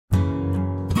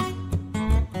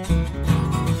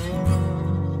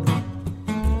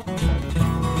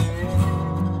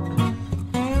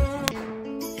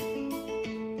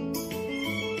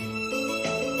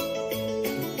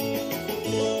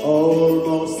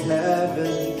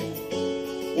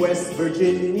West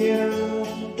Virginia,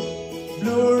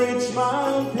 Blue Ridge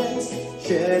Mountains,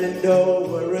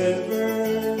 Shenandoah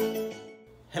River.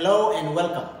 Hello and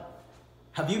welcome.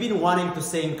 Have you been wanting to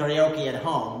sing karaoke at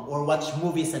home or watch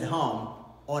movies at home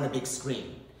on a big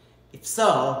screen? If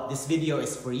so, this video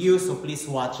is for you, so please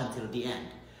watch until the end.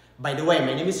 By the way,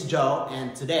 my name is Joe,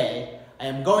 and today I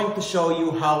am going to show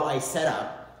you how I set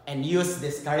up and use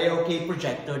this karaoke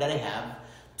projector that I have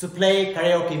to play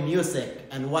karaoke music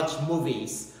and watch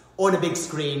movies on a big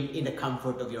screen in the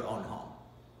comfort of your own home.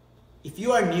 If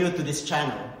you are new to this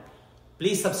channel,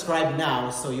 please subscribe now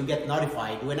so you get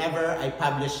notified whenever I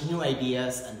publish new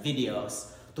ideas and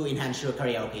videos to enhance your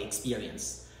karaoke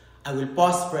experience. I will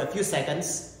pause for a few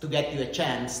seconds to get you a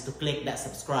chance to click that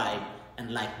subscribe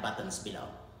and like buttons below.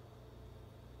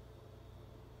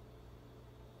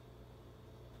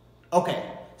 Okay,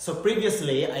 so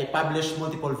previously I published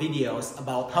multiple videos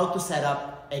about how to set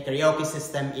up a karaoke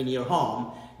system in your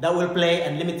home that will play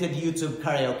unlimited YouTube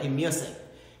karaoke music.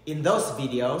 In those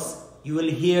videos, you will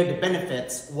hear the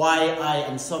benefits why I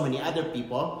and so many other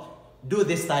people do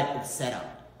this type of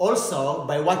setup. Also,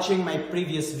 by watching my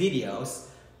previous videos,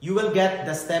 you will get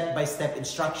the step-by-step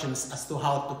instructions as to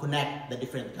how to connect the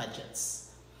different gadgets.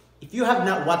 If you have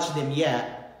not watched them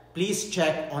yet, please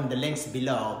check on the links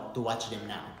below to watch them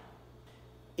now.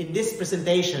 In this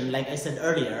presentation, like I said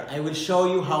earlier, I will show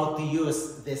you how to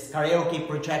use this karaoke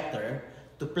projector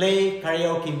to play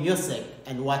karaoke music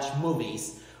and watch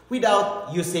movies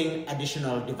without using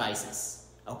additional devices,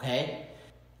 okay?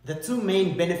 The two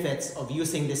main benefits of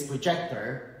using this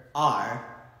projector are,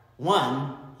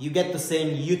 one, you get to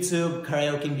sing YouTube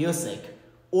karaoke music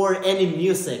or any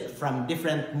music from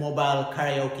different mobile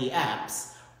karaoke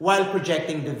apps while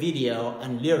projecting the video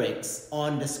and lyrics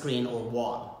on the screen or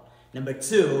wall. Number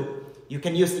two, you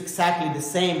can use exactly the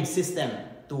same system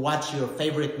to watch your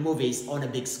favorite movies on a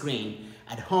big screen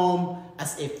at home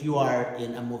as if you are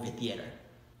in a movie theater.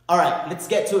 Alright, let's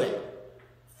get to it.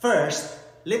 First,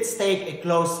 let's take a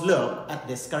close look at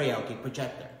this karaoke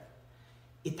projector.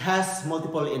 It has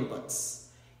multiple inputs.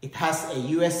 It has a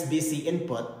USBC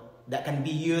input that can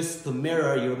be used to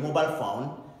mirror your mobile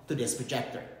phone to this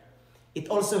projector. It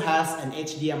also has an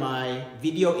HDMI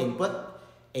video input,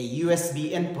 a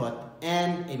USB input,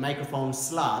 and a microphone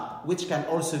slot, which can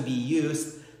also be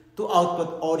used to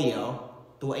output audio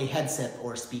to a headset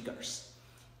or speakers.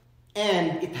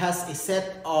 And it has a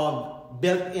set of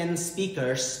built-in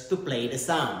speakers to play the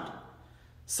sound.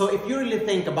 So if you really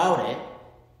think about it,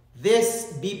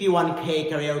 this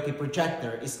BP1K Karaoke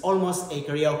Projector is almost a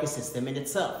karaoke system in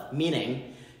itself,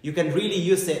 meaning you can really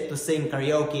use it to sing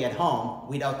karaoke at home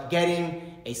without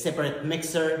getting a separate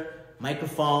mixer,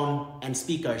 microphone, and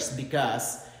speakers,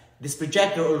 because this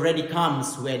projector already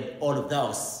comes with all of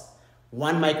those.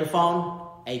 One microphone,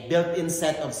 a built-in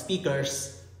set of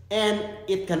speakers, and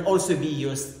it can also be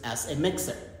used as a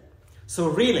mixer. So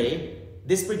really,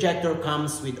 this projector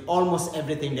comes with almost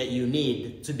everything that you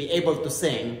need to be able to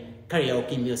sing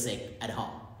karaoke music at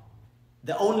home.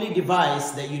 The only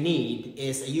device that you need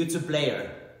is a YouTube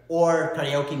player or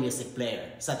karaoke music player,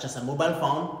 such as a mobile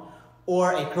phone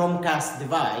or a Chromecast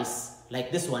device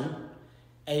like this one,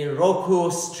 a Roku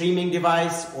streaming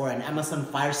device or an Amazon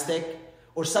Fire Stick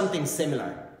or something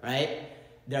similar, right?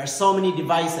 There are so many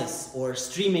devices or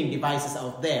streaming devices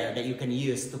out there that you can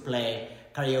use to play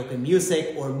karaoke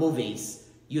music or movies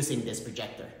using this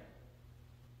projector.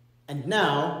 And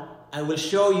now, I will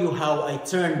show you how I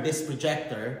turn this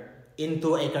projector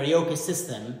into a karaoke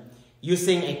system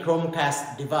using a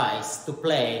Chromecast device to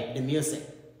play the music.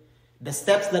 The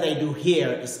steps that I do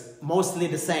here is mostly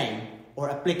the same or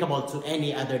applicable to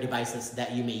any other devices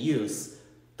that you may use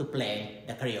to play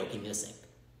the karaoke music.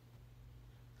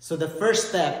 So the first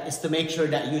step is to make sure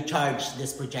that you charge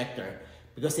this projector,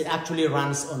 because it actually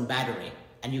runs on battery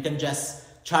and you can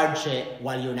just charge it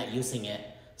while you're not using it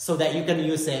so that you can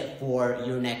use it for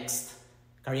your next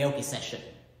karaoke session.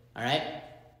 Alright?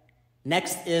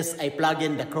 Next is I plug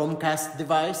in the Chromecast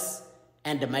device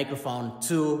and the microphone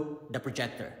to the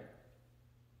projector.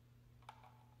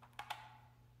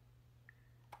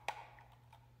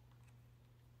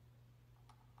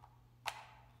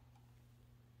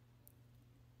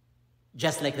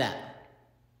 Just like that.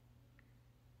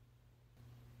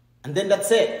 And then that's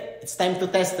it. It's time to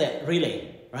test it,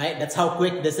 really, right? That's how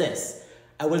quick this is.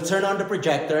 I will turn on the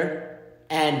projector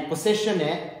and position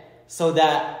it so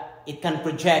that it can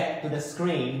project to the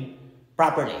screen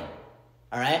properly,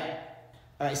 all right?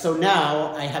 All right, so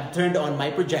now I have turned on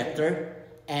my projector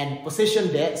and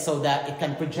positioned it so that it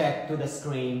can project to the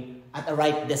screen at the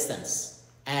right distance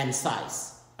and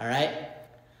size, all right?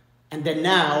 And then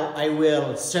now I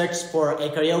will search for a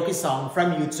karaoke song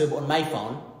from YouTube on my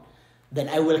phone, then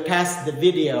I will cast the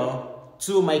video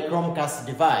to my Chromecast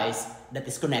device that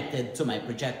is connected to my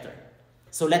projector.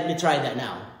 So let me try that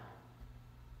now.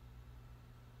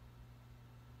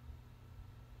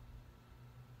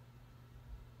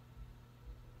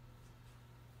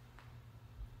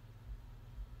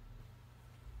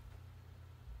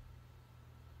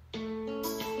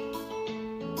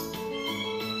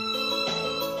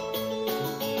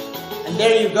 And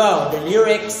there you go, the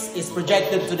lyrics is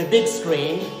projected to the big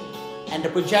screen and the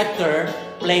projector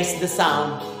plays the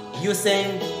sound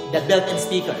using the built-in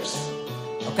speakers.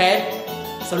 Okay?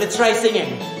 So let's try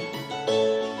singing.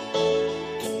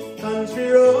 Country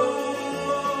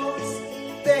roads,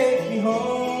 take me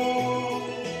home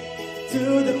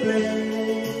to the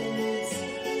place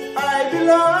I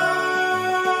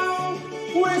belong,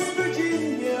 West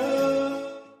Virginia.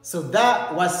 So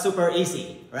that was super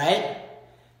easy, right?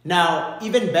 Now,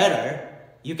 even better,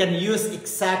 you can use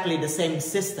exactly the same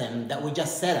system that we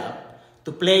just set up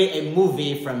to play a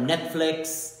movie from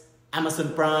Netflix,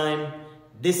 Amazon Prime,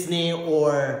 Disney,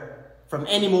 or from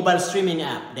any mobile streaming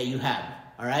app that you have,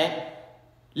 all right?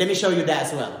 Let me show you that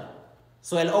as well.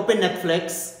 So I'll open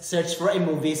Netflix, search for a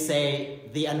movie, say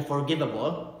The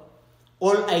Unforgivable.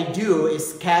 All I do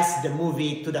is cast the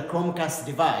movie to the Chromecast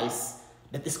device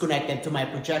that is connected to my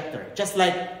projector, just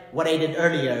like what I did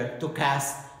earlier to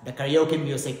cast the karaoke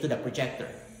music to the projector.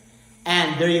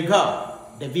 And there you go.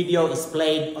 The video is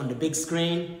played on the big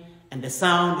screen and the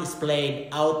sound is played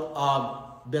out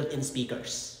of built-in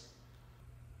speakers.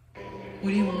 What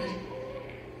do you want?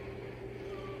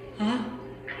 Huh?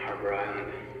 Harbor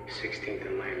Island, 16th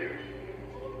and Lander.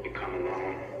 You come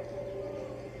along,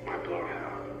 my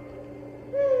blowout.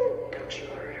 Don't you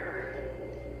hurt her.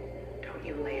 Don't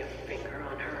you lay a finger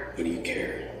on her. What do you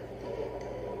care?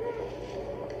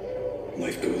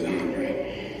 Life goes on, right?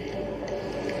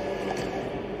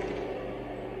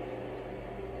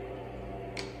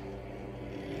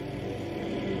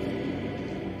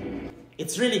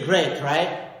 It's really great,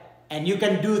 right? And you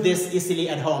can do this easily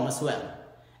at home as well.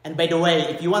 And by the way,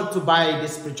 if you want to buy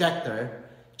this projector,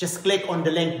 just click on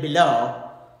the link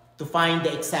below to find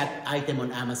the exact item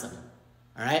on Amazon.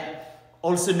 All right?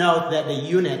 Also note that the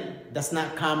unit does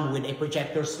not come with a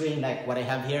projector screen like what I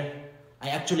have here. I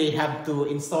actually have to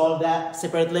install that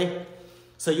separately.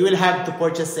 So you will have to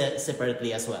purchase it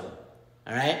separately as well.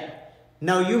 All right?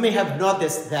 Now you may have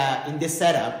noticed that in this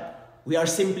setup, we are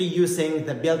simply using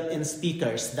the built-in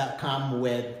speakers that come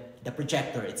with the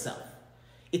projector itself.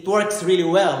 It works really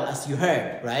well, as you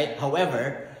heard, right?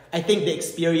 However, I think the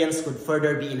experience could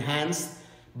further be enhanced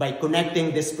by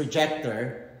connecting this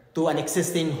projector to an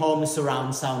existing home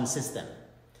surround sound system.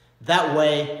 That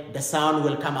way, the sound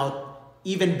will come out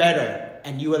even better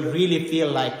and you will really feel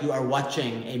like you are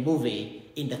watching a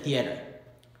movie in the theater.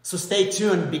 So stay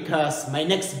tuned because my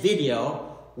next video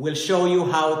will show you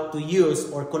how to use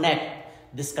or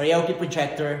connect this karaoke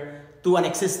projector to an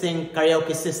existing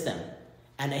karaoke system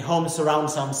and a home surround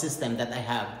sound system that I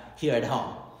have here at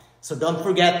home. So don't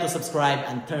forget to subscribe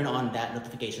and turn on that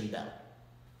notification bell.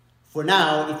 For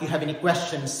now, if you have any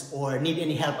questions or need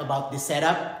any help about this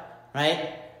setup,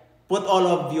 right, put all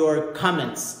of your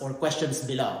comments or questions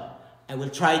below. I will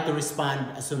try to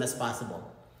respond as soon as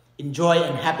possible. Enjoy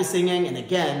and happy singing, and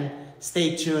again,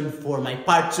 stay tuned for my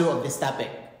part 2 of this topic,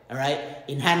 all right?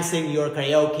 Enhancing your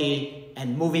karaoke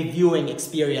and movie viewing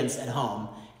experience at home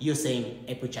using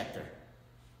a projector.